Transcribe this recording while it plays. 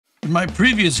In my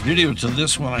previous video to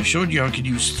this one, I showed you how I could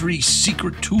use 3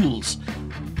 secret tools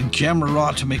in Camera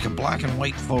Raw to make a black and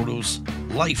white photos,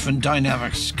 life and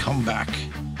dynamics come back.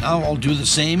 Now I'll do the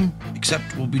same,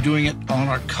 except we'll be doing it on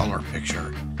our color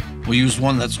picture. We'll use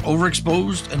one that's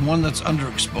overexposed and one that's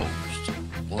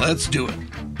underexposed. Let's do it.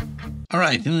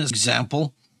 Alright, in this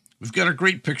example, we've got a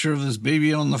great picture of this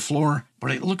baby on the floor,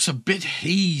 but it looks a bit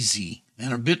hazy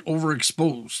and a bit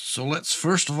overexposed. So let's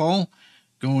first of all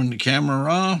go into Camera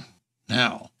Raw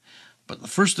now. But the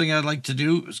first thing I'd like to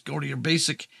do is go to your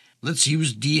basic. Let's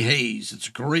use DeHaze. It's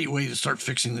a great way to start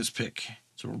fixing this pic.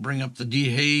 So we'll bring up the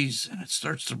DeHaze, and it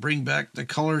starts to bring back the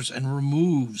colors and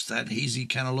removes that hazy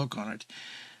kind of look on it.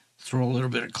 Throw a little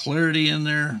bit of clarity in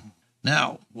there.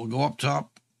 Now we'll go up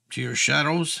top to your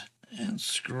shadows and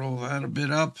scroll that a bit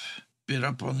up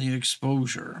on the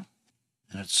exposure.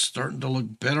 And it's starting to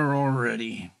look better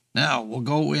already. Now we'll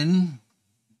go in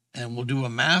and we'll do a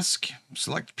mask,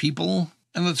 select people,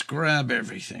 and let's grab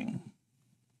everything.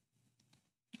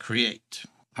 Create.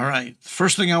 All right, the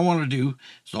first thing I want to do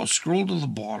is I'll scroll to the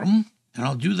bottom and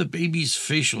I'll do the baby's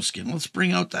facial skin. Let's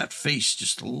bring out that face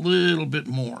just a little bit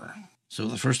more. So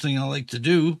the first thing I like to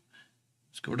do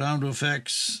is go down to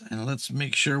effects and let's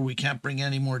make sure we can't bring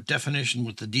any more definition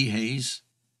with the DeHaze.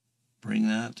 Bring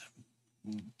that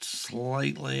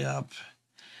slightly up.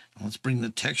 Let's bring the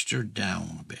texture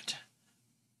down a bit.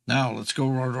 Now let's go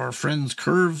to our friend's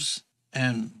curves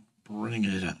and bring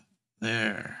it up.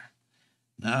 There.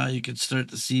 Now you can start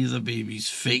to see the baby's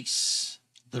face.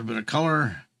 A little bit of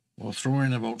color. We'll throw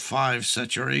in about 5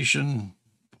 saturation.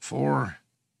 Before,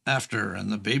 after,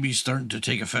 and the baby's starting to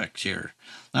take effect here.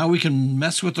 Now we can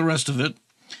mess with the rest of it.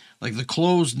 Like the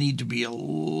clothes need to be a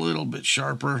little bit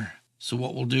sharper. So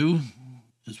what we'll do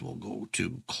is we'll go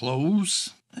to clothes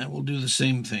and we'll do the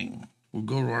same thing. We'll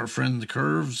go to our friend the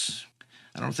curves.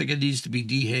 I don't think it needs to be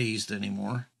dehazed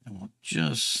anymore. And we'll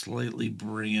just slightly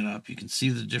bring it up. You can see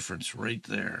the difference right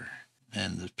there.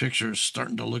 And the picture is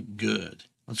starting to look good.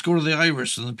 Let's go to the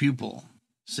iris and the pupil.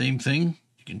 Same thing.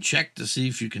 You can check to see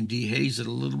if you can dehaze it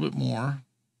a little bit more.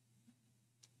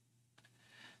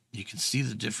 You can see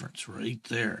the difference right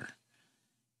there.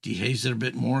 Dehaze it a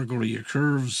bit more. Go to your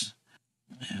curves.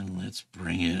 And let's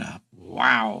bring it up.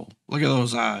 Wow. Look at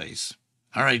those eyes.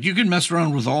 All right. You can mess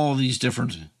around with all these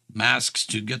different masks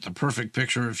to get the perfect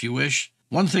picture if you wish.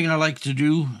 One thing I like to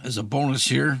do as a bonus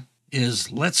here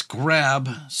is let's grab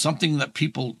something that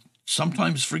people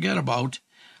sometimes forget about.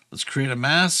 Let's create a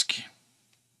mask,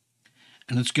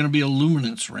 and it's going to be a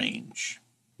luminance range.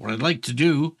 What I'd like to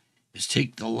do is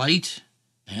take the light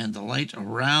and the light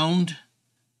around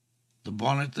the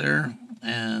bonnet there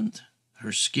and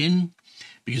her skin,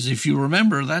 because if you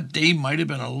remember, that day might have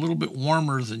been a little bit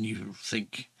warmer than you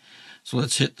think. So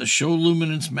let's hit the Show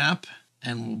Luminance map,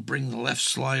 and we'll bring the left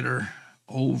slider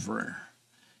over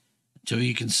until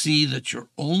you can see that you're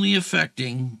only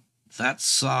affecting that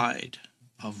side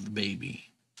of the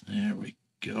baby. There we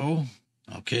go.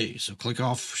 Okay, so click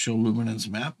off Show Luminance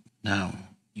map. Now,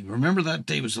 you remember that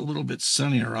day was a little bit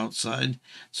sunnier outside,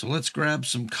 so let's grab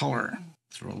some color.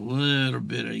 Throw a little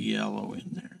bit of yellow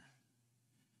in there.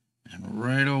 And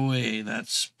right away,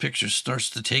 that picture starts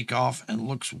to take off and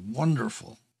looks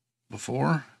wonderful.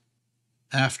 Before,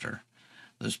 after.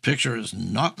 This picture is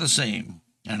not the same,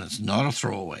 and it's not a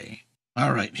throwaway.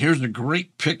 All right, here's a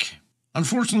great pic.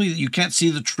 Unfortunately, you can't see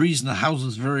the trees and the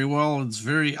houses very well. It's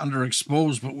very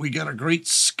underexposed, but we got a great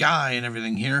sky and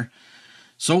everything here.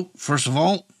 So, first of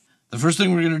all, the first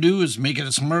thing we're going to do is make it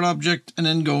a smart object and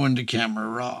then go into Camera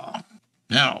Raw.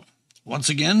 Now, once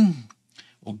again,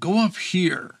 we'll go up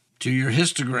here to your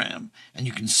histogram, and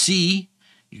you can see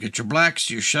you get your blacks,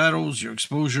 your shadows, your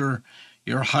exposure,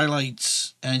 your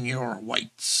highlights, and your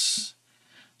whites.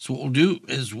 So what we'll do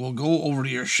is we'll go over to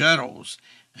your shadows,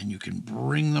 and you can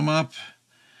bring them up,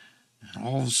 and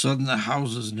all of a sudden the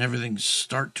houses and everything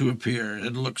start to appear.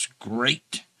 It looks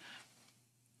great.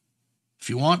 If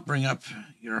you want, bring up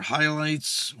your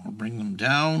highlights or bring them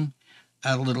down.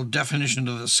 Add a little definition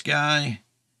to the sky.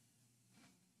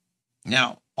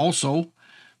 Now, also,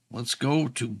 let's go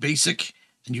to basic,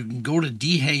 and you can go to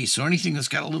dehaze, so anything that's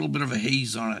got a little bit of a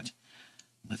haze on it.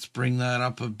 Let's bring that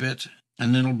up a bit,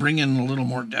 and it'll bring in a little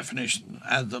more definition.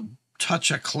 Add the touch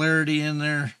of clarity in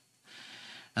there,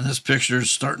 and this picture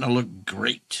is starting to look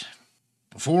great.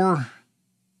 Before,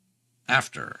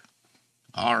 after.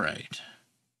 All right.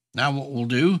 Now what we'll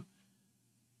do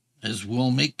is we'll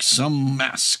make some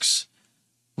masks.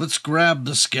 Let's grab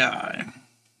the sky.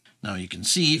 Now you can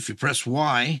see, if you press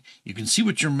Y, you can see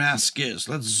what your mask is.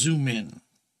 Let's zoom in.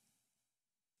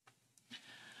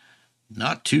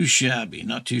 Not too shabby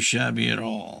at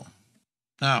all.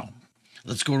 Now,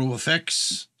 let's go to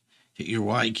Effects, hit your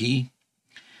Y key.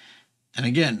 And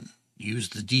again, use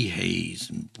the DeHaze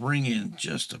and bring in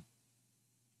just a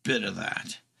bit of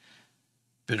that,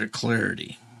 bit of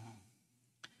clarity.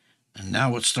 And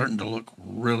now it's starting to look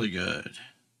really good.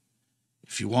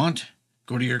 If you want,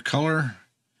 go to your color.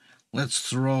 Let's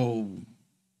throw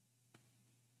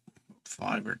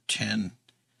 5 or 10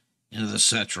 into the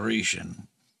saturation.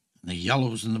 The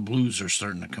yellows and the blues are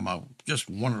starting to come out just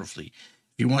wonderfully.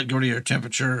 If you want, go to your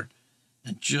temperature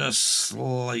and just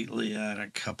slightly add a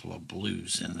couple of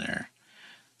blues in there.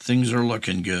 Things are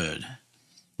looking good.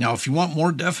 Now, if you want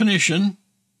more definition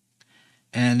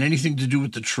and anything to do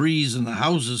with the trees and the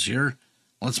houses here,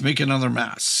 let's make another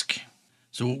mask.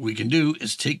 So what we can do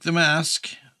is take the mask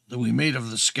that we made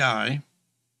of the sky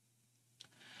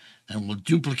and we'll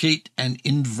duplicate and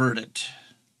invert it.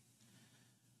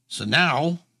 So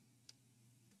now,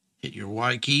 hit your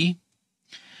Y key.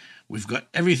 We've got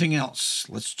everything else.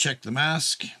 Let's check the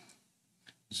mask.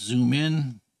 Zoom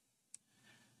in.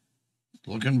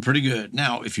 Looking pretty good.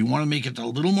 Now, if you want to make it a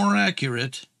little more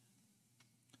accurate,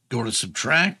 go to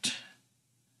Subtract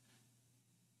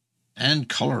and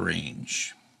Color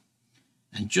Range.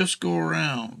 And just go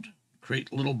around,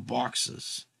 create little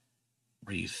boxes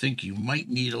where you think you might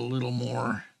need a little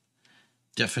more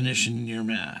definition in your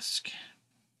mask.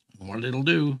 And what it'll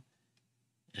do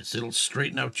is it'll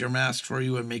straighten out your mask for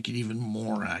you and make it even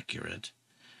more accurate.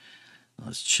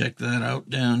 Let's check that out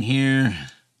down here.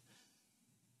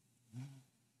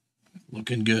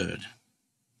 Looking good.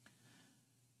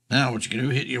 Now what you can do,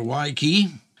 hit your Y key.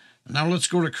 And now let's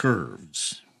go to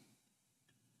curves.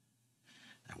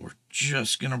 And we're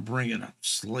just going to bring it up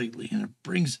slightly. And it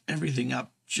brings everything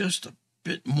up just a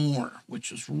bit more,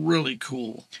 which is really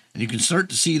cool. And you can start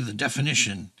to see the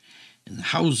definition in the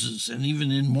houses and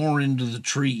even in more into the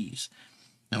trees.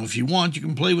 Now if you want, you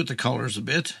can play with the colors a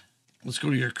bit. Let's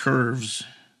go to your curves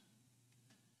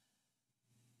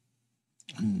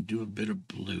and do a bit of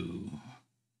blue,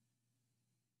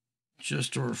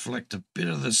 just to reflect a bit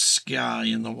of the sky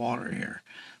in the water here.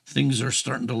 Things are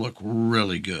starting to look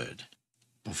really good.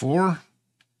 Before,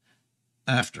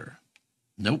 after.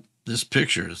 Nope, this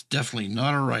picture is definitely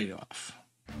not a write-off.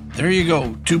 There you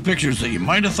go, 2 pictures that you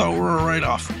might have thought were a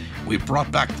write-off. We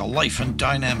brought back the life and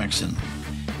dynamics in them.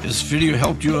 If this video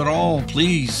helped you at all,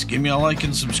 please give me a like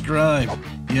and subscribe.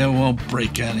 Yeah, well,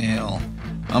 break any hell.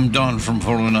 I'm Don from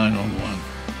Photo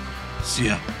 901. See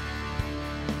ya.